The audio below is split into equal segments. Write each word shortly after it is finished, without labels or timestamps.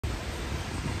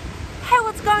Hey,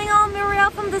 what's going on? Muriel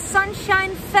from the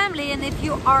Sunshine family. And if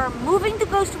you are moving to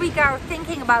Costa Rica or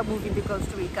thinking about moving to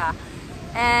Costa Rica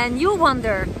and you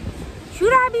wonder,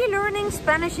 should I be learning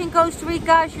Spanish in Costa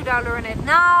Rica? Should I learn it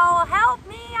now? Help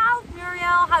me out,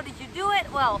 Muriel. How did you do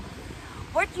it? Well,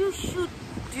 what you should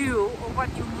do or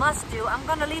what you must do, I'm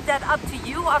gonna leave that up to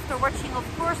you after watching, of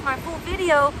course, my full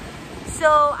video,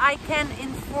 so I can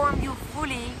inform you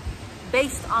fully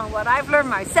based on what I've learned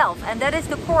myself. And that is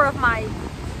the core of my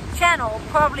channel.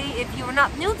 Probably if you're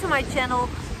not new to my channel,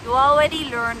 you already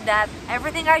learned that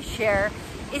everything I share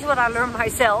is what I learned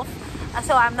myself.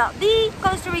 So I'm not the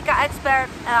Costa Rica expert.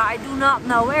 I do not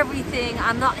know everything.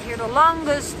 I'm not here the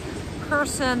longest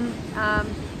person,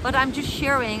 but I'm just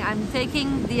sharing. I'm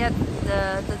taking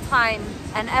the time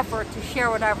and effort to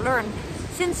share what I've learned,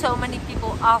 since so many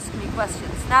people ask me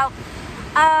questions. Now,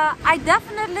 I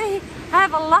definitely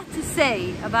have a lot to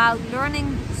say about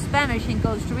learning Spanish in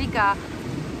Costa Rica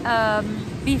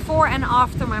before and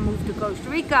after my move to Costa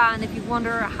Rica. And if you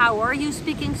wonder, how are you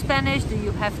speaking Spanish? Do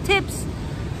you have tips?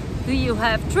 Do you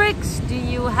have tricks? Do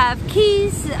you have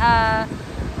keys?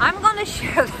 I'm gonna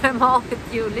share them all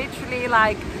with you, literally,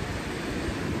 like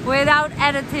without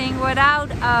editing, without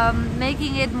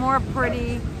making it more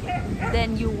pretty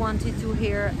than you wanted to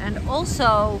hear, and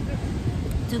also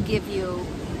to give you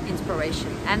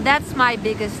inspiration. And that's my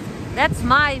biggest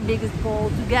goal,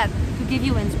 to give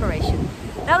you inspiration.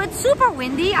 Now it's super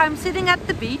windy. I'm sitting at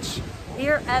the beach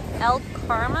here at El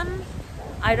Carmen.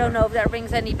 I don't know if that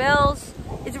rings any bells.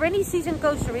 It's rainy season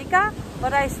Costa Rica,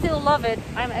 but I still love it.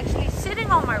 I'm actually sitting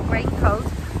on my raincoat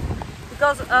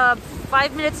because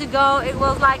 5 minutes ago it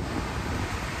was like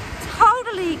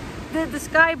totally, the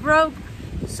sky broke,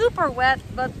 super wet.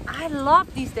 But I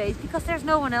love these days because there's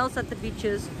no one else at the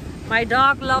beaches. My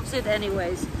dog loves it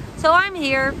anyways. So I'm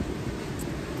here.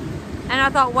 And I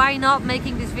thought, why not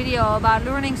making this video about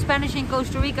learning Spanish in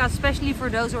Costa Rica, especially for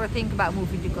those who are thinking about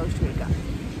moving to Costa Rica.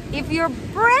 If you're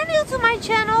brand new to my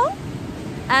channel,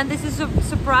 and this is a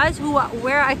surprise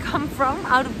where I come from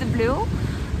out of the blue,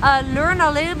 learn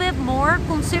a little bit more,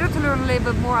 consider to learn a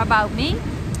little bit more about me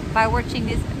by watching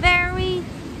this very,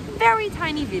 very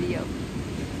tiny video.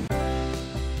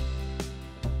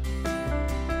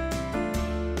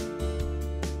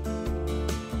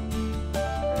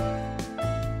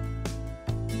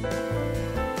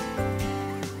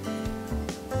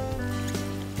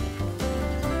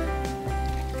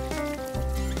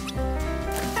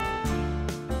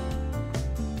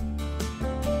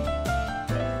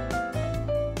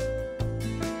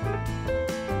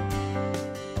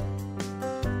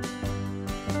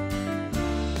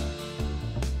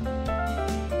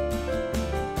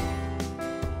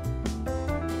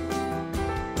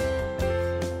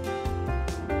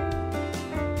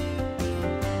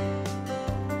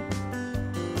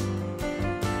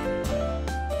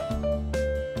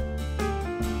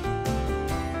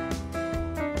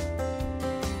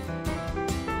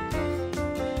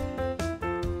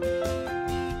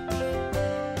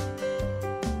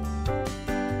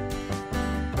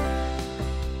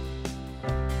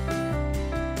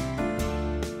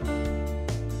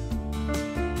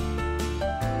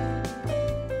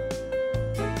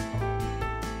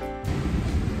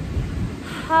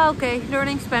 Okay,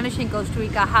 learning Spanish in Costa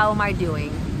Rica, how am I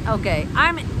doing? Okay,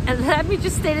 let me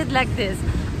just state it like this.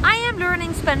 I am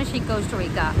learning Spanish in Costa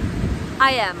Rica.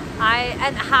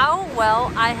 And how?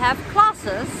 Well, I have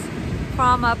classes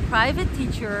from a private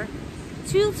teacher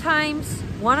 2 times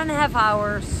 1.5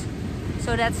 hours.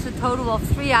 So that's a total of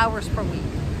 3 hours per week.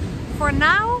 For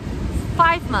now,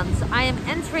 5 months. I am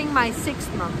entering my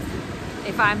 6th month.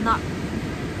 If I'm not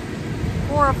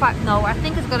 4 or 5, no, I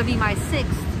think it's gonna be my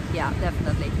 6th. Yeah,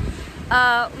 definitely.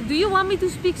 Do you want me to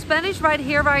speak Spanish right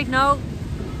here, right now?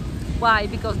 Why?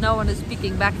 Because no one is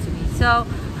speaking back to me. So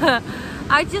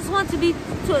I just want to be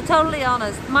totally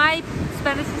honest. My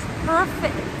Spanish is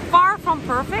perfect, far from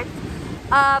perfect.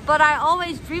 But I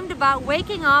always dreamed about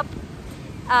waking up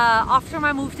after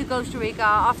my move to Costa Rica,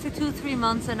 after 2-3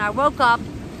 months, and I woke up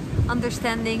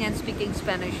understanding and speaking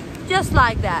Spanish. Just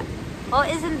like that. Well,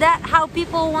 isn't that how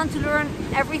people want to learn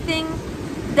everything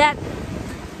that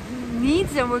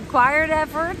needs and required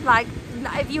effort? Like,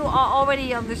 if you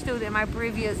already understood in my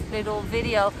previous little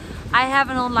video, I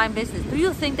have an online business. Do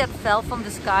you think that fell from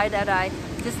the sky, that I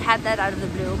just had that out of the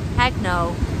blue? Heck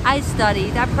no. I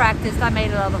studied, I practiced, I made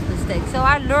a lot of mistakes. So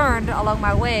I learned along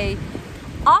my way,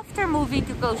 after moving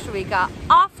to Costa Rica,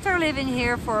 after living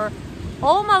here for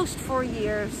almost 4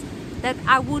 years, that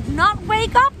I would not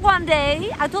wake up one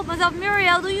day. I told myself,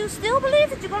 Muriel, do you still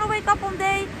believe that you're gonna wake up one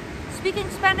day speaking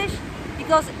Spanish?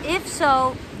 Because if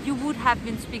so, you would have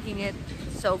been speaking it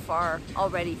so far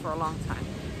already for a long time.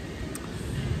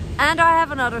 And I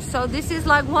have another, so this is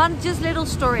like one just little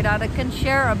story that I can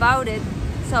share about it.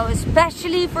 So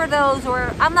especially for those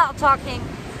where I'm not talking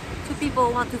to people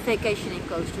who want to vacation in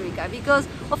Costa Rica, because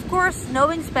of course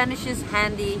knowing Spanish is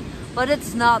handy, but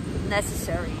it's not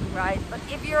necessary, right? But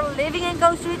if you're living in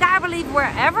Costa Rica, I believe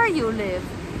wherever you live,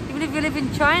 even if you live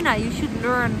in China, you should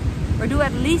learn or do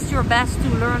at least your best to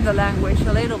learn the language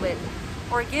a little bit,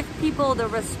 or give people the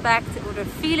respect or the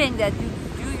feeling that you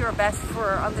do your best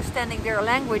for understanding their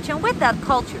language and with that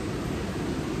culture.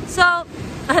 So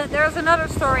there's another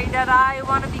story that I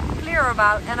want to be clear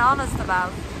about and honest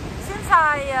about. Since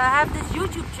I have this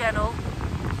YouTube channel,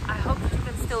 I hope that you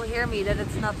can still hear me, that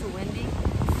it's not too windy.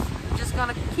 I'm just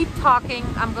gonna keep talking.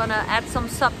 I'm gonna add some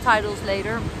subtitles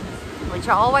later, which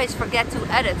I always forget to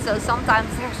edit, so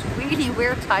sometimes there's really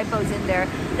weird typos in there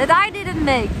that I didn't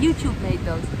make. YouTube made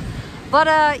those.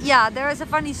 But yeah, there is a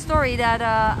funny story that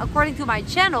according to my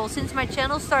channel, since my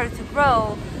channel started to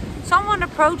grow, someone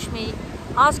approached me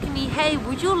asking me, hey,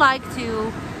 would you like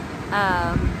to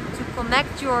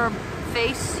connect your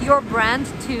face, your brand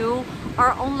to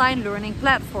our online learning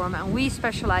platform? And we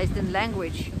specialized in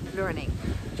language learning,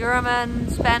 German,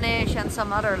 Spanish, and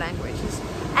some other languages.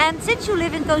 And since you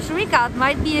live in Costa Rica, it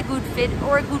might be a good fit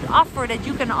or a good offer that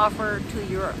you can offer to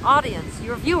your audience,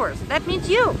 your viewers. That means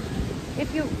you.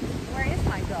 If you... Where is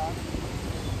my dog?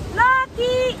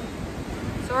 Lucky!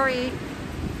 Sorry.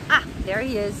 Ah, there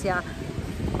he is, yeah.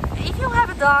 If you have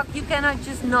a dog, you cannot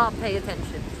just not pay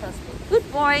attention. Trust me.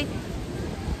 Good boy.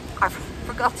 I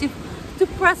forgot to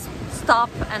press stop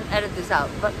and edit this out.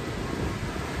 But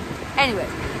anyway,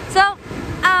 so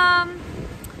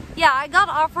yeah, I got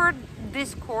offered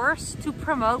this course to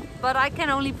promote, but I can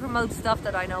only promote stuff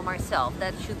that I know myself.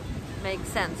 That should make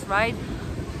sense, right?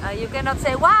 You cannot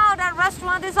say, wow, that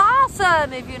restaurant is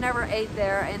awesome, if you never ate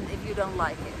there and if you don't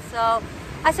like it. So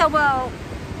I said, well,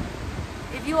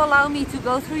 if you allow me to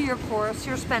go through your course,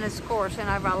 your Spanish course, and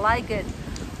if I like it,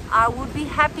 I would be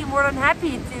happy, more than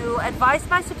happy, to advise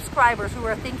my subscribers who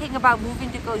are thinking about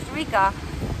moving to Costa Rica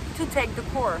to take the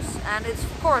course. And it's,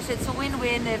 of course, it's a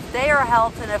win-win if they are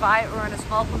helped and if I earn a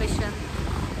small commission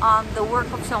on the work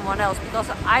of someone else, because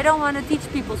I don't want to teach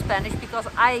people Spanish, because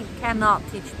I cannot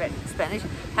teach Spanish.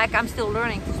 Heck, I'm still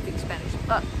learning to speak Spanish.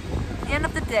 But at the end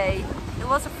of the day, it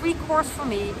was a free course for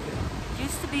me. It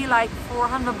used to be like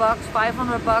 400 bucks,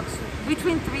 500 bucks,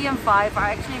 between 3 and 5,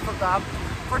 I actually forgot.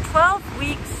 For 12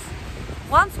 weeks,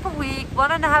 once per week,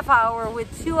 1.5 hours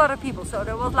with 2 other people. So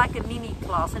there was like a mini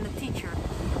class and a teacher.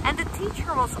 And the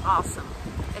teacher was awesome.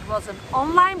 It was an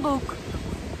online book.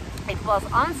 It was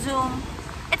on Zoom.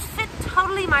 It fit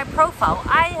totally my profile.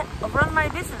 I run my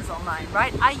business online,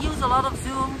 right? I use a lot of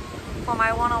Zoom for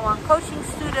my one-on-one coaching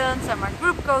students and my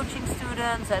group coaching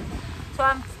students, and so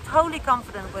I'm totally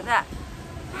confident with that.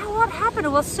 Now what happened?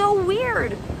 It was so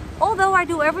weird. Although I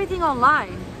do everything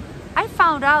online, I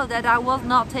found out that I was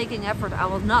not taking effort. I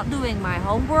was not doing my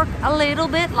homework a little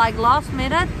bit, like last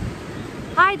minute.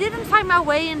 I didn't find my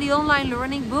way in the online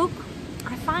learning book.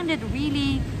 I find it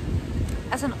really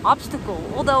as an obstacle,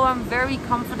 although I'm very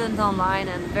confident online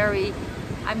and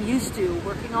I'm used to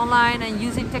working online and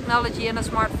using technology and a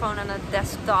smartphone and a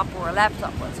desktop or a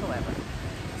laptop whatsoever.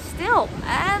 Still,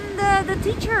 and the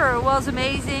teacher was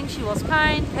amazing. She was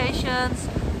kind, patient,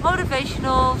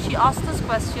 motivational. She asked us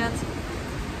questions.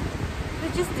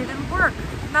 It just didn't work.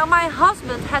 Now my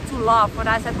husband had to laugh when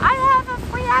I said, I have a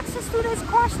free access to this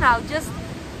course now.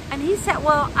 And he said,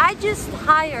 well, I just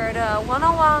hired a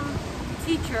one-on-one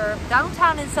teacher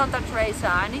downtown in Santa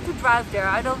Teresa. I need to drive there,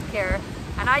 I don't care.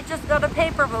 And I just got a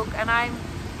paper book and I'm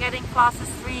getting classes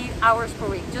 3 hours per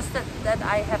week, just that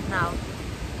I have now.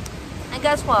 And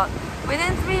guess what?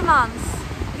 Within 3 months,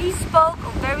 he spoke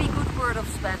a very good word of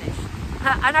Spanish.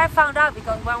 And I found out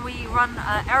because when we run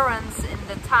errands in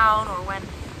the town, or when,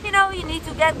 you know, you need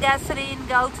to get gasoline,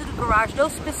 go to the garage,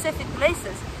 those specific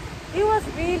places, he was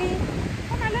really,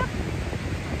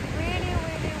 really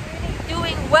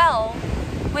doing well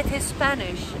with his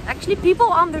Spanish. Actually,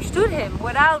 people understood him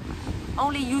without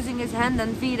only using his hand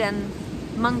and feet and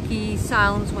monkey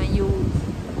sounds when you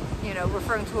know,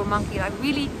 referring to a monkey. Like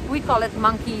really, we call it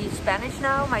monkey Spanish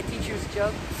now, my teacher's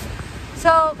joke.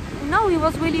 So, no, he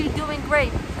was really doing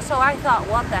great. So I thought,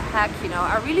 what the heck, you know,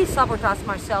 I really sabotaged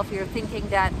myself here thinking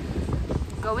that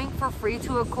going for free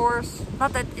to a course,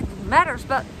 not that it matters,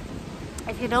 but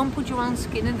if you don't put your own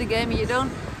skin in the game, you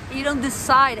don't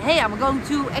decide, hey, I'm going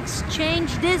to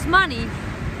exchange this money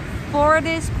for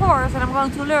this course and I'm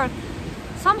going to learn.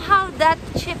 Somehow that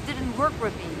chip didn't work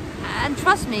with me. And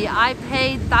trust me, I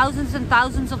paid thousands and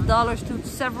thousands of dollars to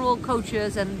several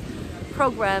coaches and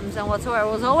programs and whatsoever.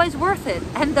 It was always worth it.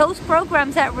 And those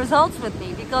programs had results with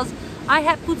me because I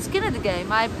had put skin in the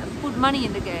game. I put money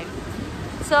in the game.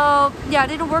 So yeah, it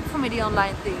didn't work for me, the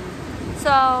online thing. So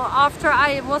after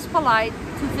I was polite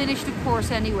to finish the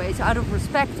course anyways, out of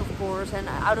respect of course, and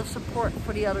out of support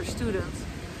for the other students,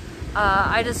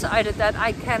 I decided that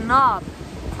I cannot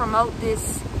promote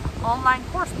this online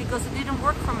course because it didn't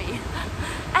work for me.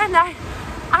 And I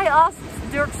asked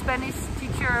Dirk's Spanish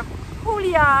teacher,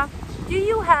 Julia, do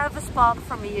you have a spot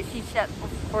for me? And she said,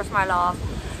 of course, my love,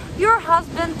 your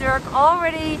husband Dirk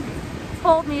already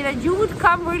told me that you would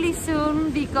come really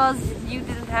soon because you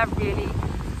didn't have really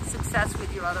success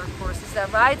with your other courses. Is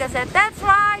that right? I said, that's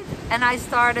right. And I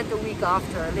started the week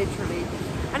after, literally.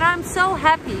 And I'm so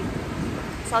happy.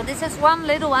 So this is one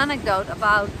little anecdote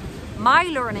about my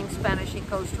learning Spanish in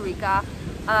Costa Rica.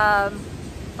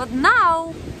 But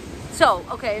now,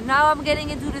 okay, now I'm getting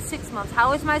into the 6 months.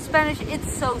 How is my Spanish?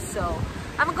 It's so-so.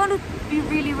 I'm going to be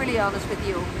really honest with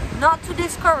you. Not to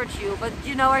discourage you, but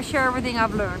you know, I share everything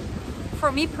I've learned.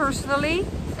 For me personally,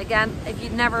 again, if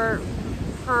you've never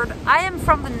heard, I am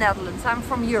from the Netherlands. I'm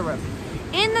from Europe.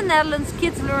 In the Netherlands,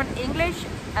 kids learn English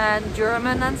and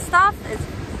German and stuff. It's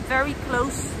very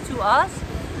close to us.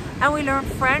 And we learn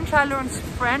French. I learned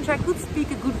French. I could speak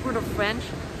a good word of French.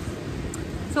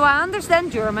 So I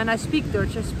understand German. I speak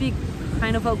Dutch. I speak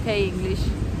kind of okay English.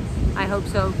 I hope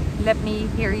so. Let me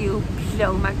hear you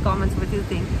below my comments what you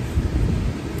think.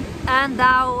 And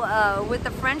now with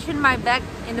the French in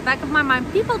the back of my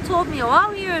mind, people told me,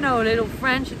 oh, you know, a little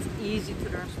French, it's easy to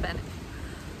learn Spanish.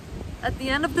 At the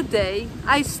end of the day,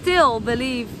 I still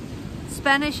believe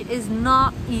Spanish is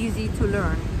not easy to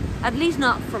learn. At least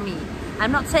not for me.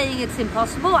 I'm not saying it's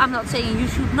impossible. I'm not saying you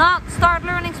should not start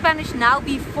learning Spanish now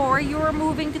before you're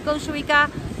moving to Costa Rica,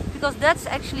 because that's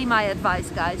actually my advice,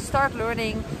 guys. Start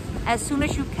learning as soon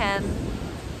as you can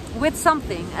with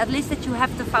something, at least that you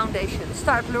have the foundation.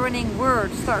 Start learning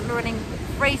words, start learning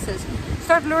phrases,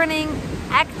 start learning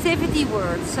activity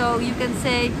words. So you can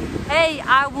say, hey,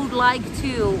 I would like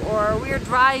to, or we're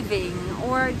driving,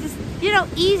 or just, you know,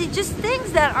 easy, just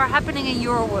things that are happening in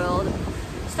your world.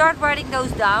 Start writing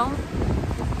those down.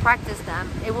 Practice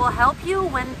them. It will help you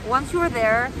once you're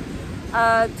there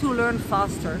to learn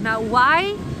faster. Now,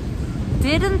 why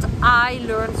didn't I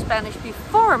learn Spanish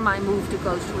before my move to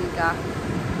Costa Rica?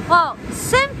 Well,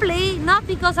 simply not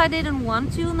because I didn't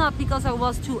want to, not because I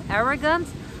was too arrogant,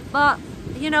 but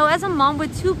you know, as a mom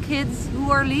with 2 kids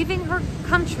who are leaving her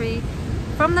country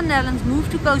from the Netherlands,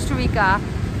 moved to Costa Rica,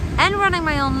 and running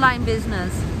my online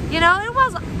business, you know,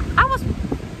 I was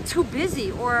too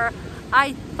busy, or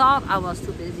I thought I was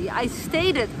too busy. I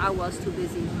stated I was too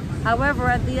busy. However,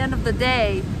 at the end of the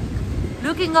day,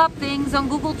 looking up things on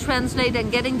Google Translate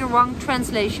and getting the wrong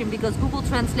translation because Google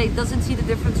Translate doesn't see the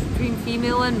difference between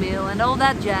female and male and all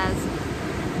that jazz.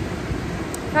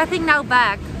 If I think now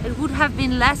back, it would have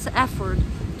been less effort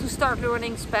to start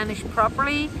learning Spanish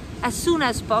properly as soon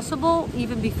as possible,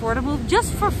 even before the move,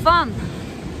 just for fun.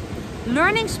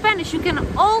 Learning Spanish, you can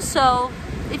also,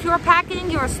 if you're packing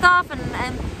your stuff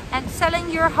and selling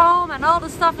your home and all the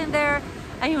stuff in there,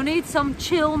 and you need some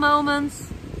chill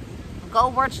moments, go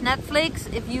watch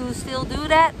Netflix if you still do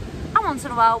that. I once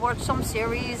in a while watch some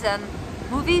series and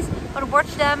movies, but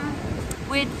watch them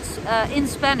in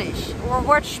Spanish, or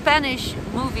watch Spanish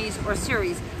movies or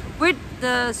series with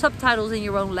the subtitles in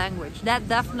your own language. That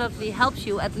definitely helps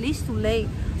you at least to lay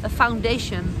a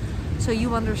foundation so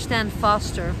you understand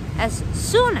faster as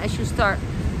soon as you start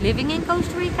living in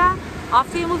Costa Rica,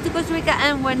 after you move to Costa Rica,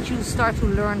 and when you start to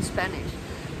learn Spanish.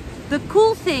 The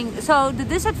cool thing, so the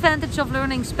disadvantage of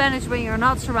learning Spanish when you're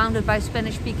not surrounded by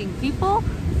Spanish speaking people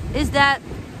is that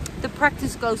the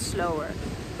practice goes slower.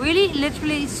 Really,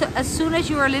 literally, so as soon as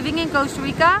you are living in Costa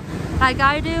Rica, like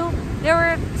I do, there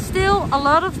are still a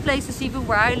lot of places, even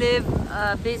where I live,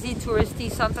 busy,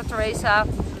 touristy, Santa Teresa.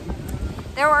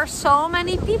 There are so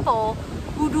many people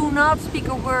who do not speak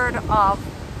a word of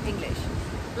English.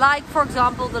 Like, for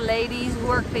example, the ladies who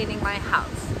are cleaning my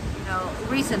house, you know,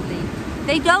 recently.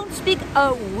 They don't speak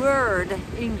a word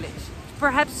English.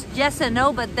 Perhaps yes and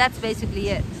no, but that's basically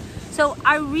it. So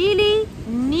I really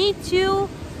need to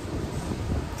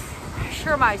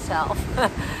pressure myself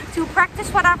to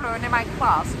practice what I've learned in my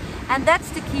class. And that's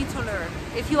the key to learn,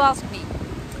 if you ask me.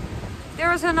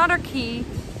 There is another key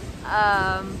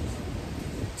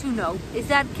to know, is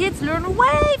that kids learn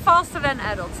way faster than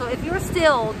adults. So if you're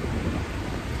still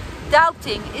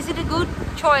doubting, is it a good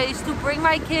choice to bring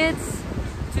my kids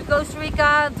to Costa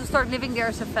Rica to start living there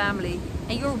as a family,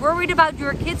 and you're worried about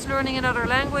your kids learning another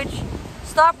language,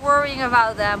 stop worrying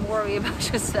about them, worry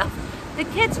about yourself. The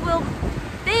kids will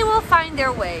find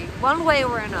their way, one way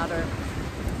or another.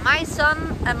 My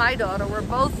son and my daughter were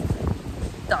both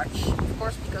Dutch.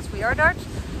 course, because we are Dutch.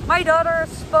 My daughter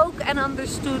spoke and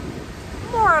understood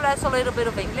more or less a little bit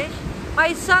of English.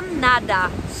 My son,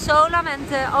 nada,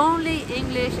 solamente, only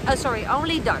English,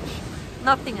 only Dutch,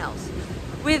 nothing else.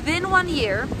 Within 1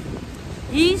 year,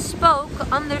 he spoke,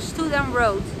 understood and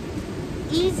wrote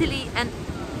easily and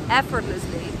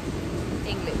effortlessly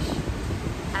English.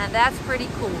 And that's pretty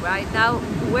cool, right? Now,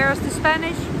 where's the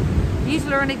Spanish? He's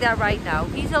learning that right now.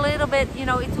 He's a little bit, you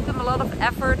know, it took him a lot of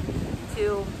effort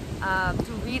to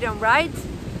read and write.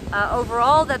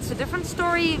 Overall, that's a different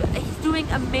story. He's doing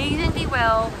amazingly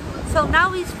well. So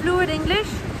now he's fluent English,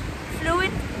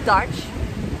 fluent Dutch,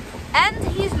 and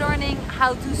he's learning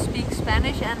how to speak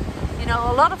Spanish. And you know,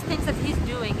 a lot of things that he's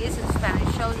doing is in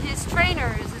Spanish. So his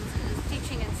trainer is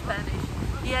teaching in Spanish.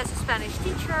 He has a Spanish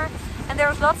teacher, and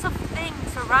there's lots of things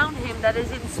around him that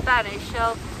is in Spanish.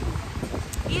 So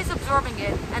he's absorbing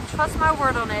it, and trust my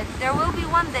word on it, there will be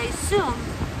one day soon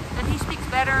that he speaks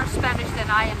better Spanish than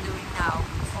I am doing now.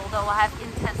 Although I have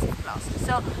intensive classes.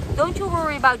 So don't you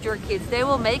worry about your kids, they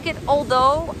will make it.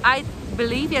 Although I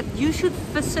believe that you should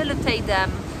facilitate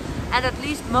them and at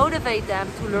least motivate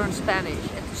them to learn Spanish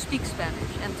and to speak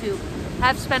Spanish and to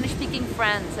have Spanish speaking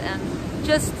friends, and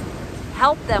just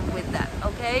help them with that,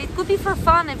 okay? It could be for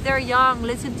fun if they're young,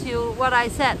 listen to what I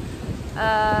said,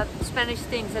 Spanish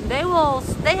things, and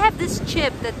they have this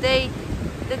chip that they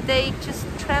just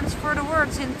transfer the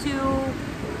words into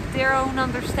their own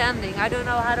understanding. I don't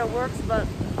know how that works, but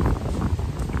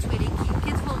it's really key.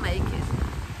 Kids will make it.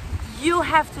 You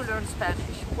have to learn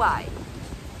Spanish. Why?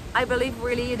 I believe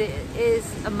really it is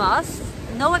a must.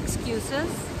 No excuses.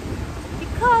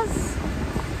 Because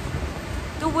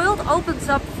the world opens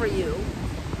up for you.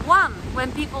 One,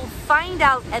 when people find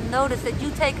out and notice that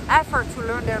you take effort to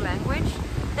learn their language,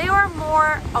 they are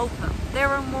more open. They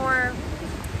were more,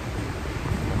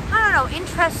 I don't know,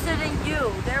 interested in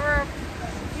you.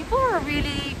 People are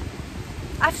really,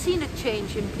 I've seen a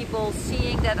change in people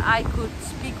seeing that I could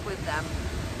speak with them.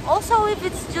 Also, if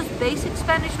it's just basic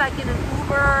Spanish, like in an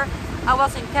Uber. I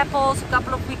was in Keppels a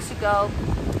couple of weeks ago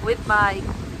with my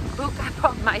book. I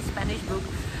brought my Spanish book.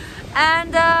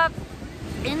 And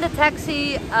in the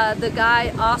taxi, the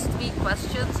guy asked me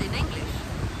questions in English.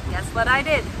 Guess what I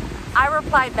did? I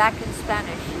replied back in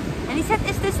Spanish. And he said,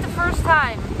 is this the first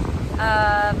time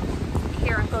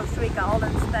here in Costa Rica, all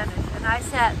in Spanish? And I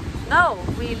said, no,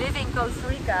 we live in Costa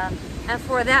Rica, and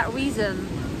for that reason,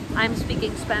 I'm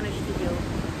speaking Spanish to you.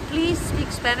 Please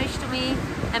speak Spanish to me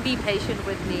and be patient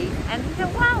with me. And he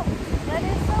said, wow, that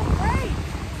is so great.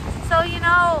 So, you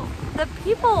know, the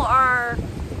people are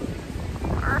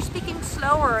speaking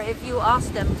slower if you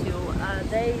ask them to.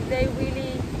 They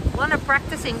really want to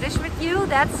practice English with you.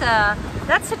 That's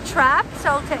a trap,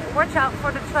 so watch out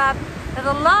for the trap that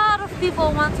a lot of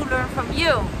people want to learn from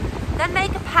you. Then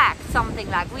make a pact, something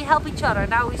like we help each other.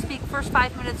 Now we speak first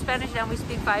 5 minutes Spanish, then we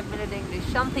speak 5 minutes English,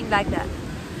 something like that.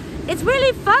 It's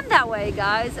really fun that way,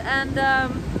 guys, and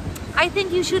I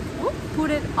think you should put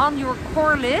it on your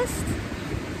core list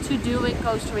to do in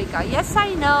Costa Rica. Yes,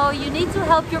 I know you need to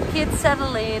help your kids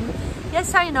settle in.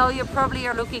 Yes, I know you probably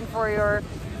are looking for your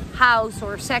house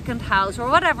or second house or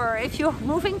whatever. If you're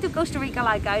moving to Costa Rica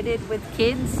like I did with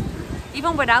kids,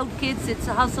 even without kids, it's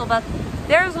a hustle, but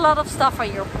there's a lot of stuff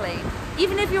on your plate.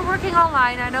 Even if you're working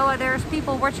online, I know there's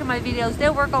people watching my videos, they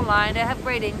work online, they have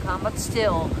great income, but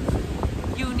still,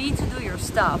 you need to do your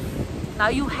stuff. Now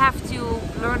you have to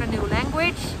learn a new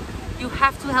language, you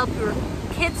have to help your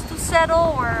kids to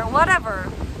settle or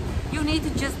whatever. You need to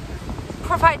just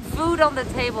provide food on the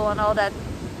table and all that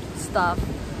stuff.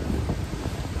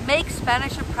 Make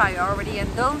Spanish a priority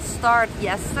and don't start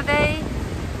yesterday,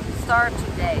 start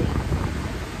today.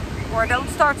 Or don't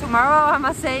start tomorrow, I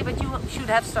must say, but you should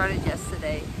have started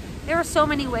yesterday. There are so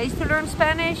many ways to learn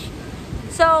Spanish.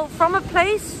 So from a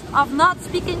place of not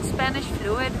speaking Spanish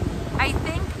fluid, I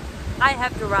think I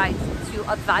have the right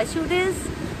to advise you this.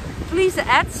 Please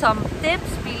add some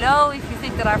tips below if you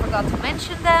think that I forgot to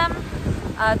mention them.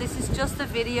 This is just a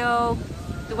video,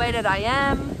 the way that I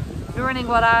am, learning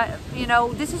what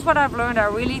this is what I've learned. I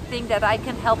really think that I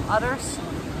can help others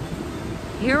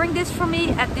hearing this from me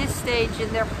at this stage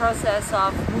in their process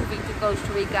of moving to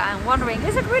Costa Rica and wondering,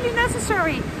 is it really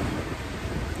necessary?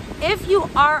 If you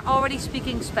are already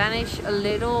speaking Spanish a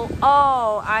little,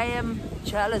 oh, I am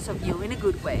jealous of you in a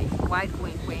good way. Wide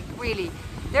wink wink, really.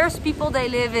 There's people, they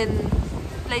live in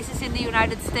places in the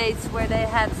United States where they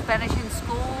had Spanish in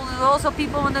school. There's also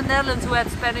people in the Netherlands who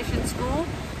had Spanish in school.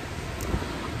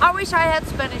 I wish I had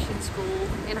Spanish in school,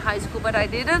 in high school, but I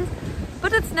didn't.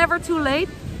 But it's never too late.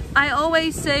 I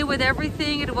always say with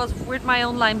everything, it was with my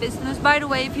online business. By the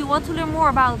way, if you want to learn more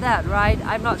about that, right?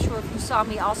 I'm not sure if you saw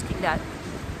me asking that.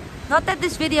 Not that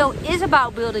this video is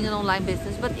about building an online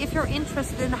business, but if you're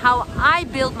interested in how I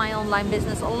build my online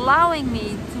business, allowing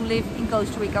me to live in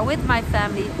Costa Rica with my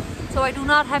family, so I do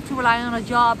not have to rely on a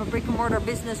job, a brick and mortar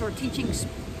business, or teaching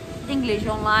English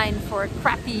online for a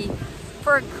crappy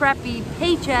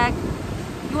paycheck.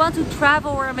 You want to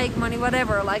travel or make money,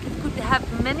 whatever, like it could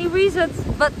have many reasons,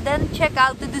 but then check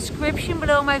out the description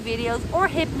below my videos, or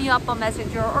hit me up on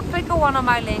Messenger, or click on one of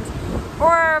my links,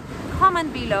 or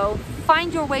comment below.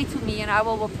 Find your way to me and I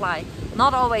will reply.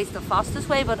 Not always the fastest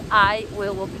way, but I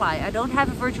will reply. I don't have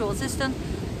a virtual assistant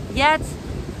yet,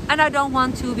 and I don't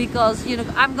want to, because you know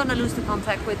I'm gonna lose the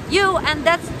contact with you, and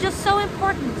that's just so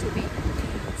important to me.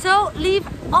 So leave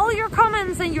all your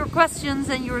comments and your questions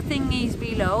and your thingies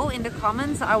below in the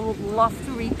comments. I would love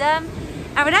to read them.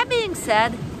 And with that being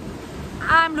said,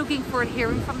 I'm looking forward to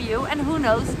hearing from you, and who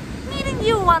knows, meeting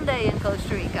you one day in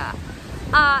Costa Rica.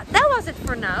 That was it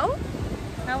for now.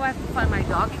 Now I have to find my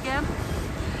dog again.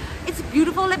 It's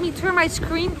beautiful. Let me turn my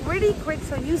screen really quick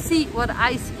so you see what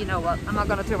I see. You know what? I'm not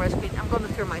gonna turn my screen. I'm gonna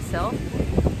turn myself.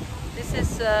 This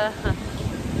is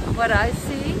what I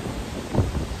see.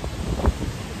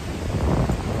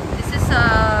 This is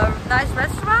a nice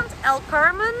restaurant, El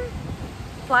Carmen,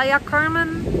 Playa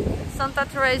Carmen, Santa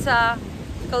Teresa,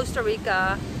 Costa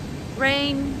Rica.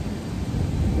 Rainy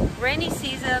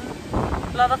season,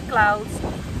 a lot of clouds,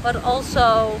 but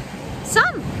also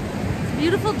sun. It's a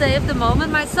beautiful day of the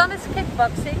moment. My son is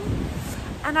kickboxing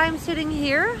and I'm sitting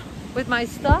here with my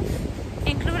stuff,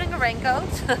 including a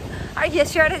raincoat. I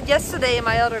shared it yesterday in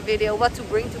my other video, what to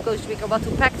bring to Costa Rica, what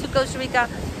to pack to Costa Rica.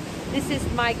 This is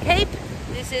my cape.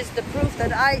 This is the proof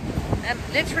that I am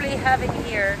literally having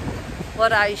here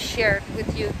what I shared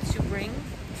with you to bring,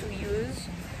 to use.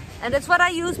 And that's what I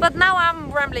use, but now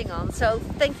I'm rambling on. So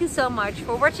thank you so much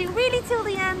for watching really till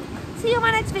the end. See you in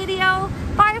my next video.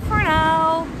 Bye for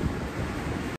now.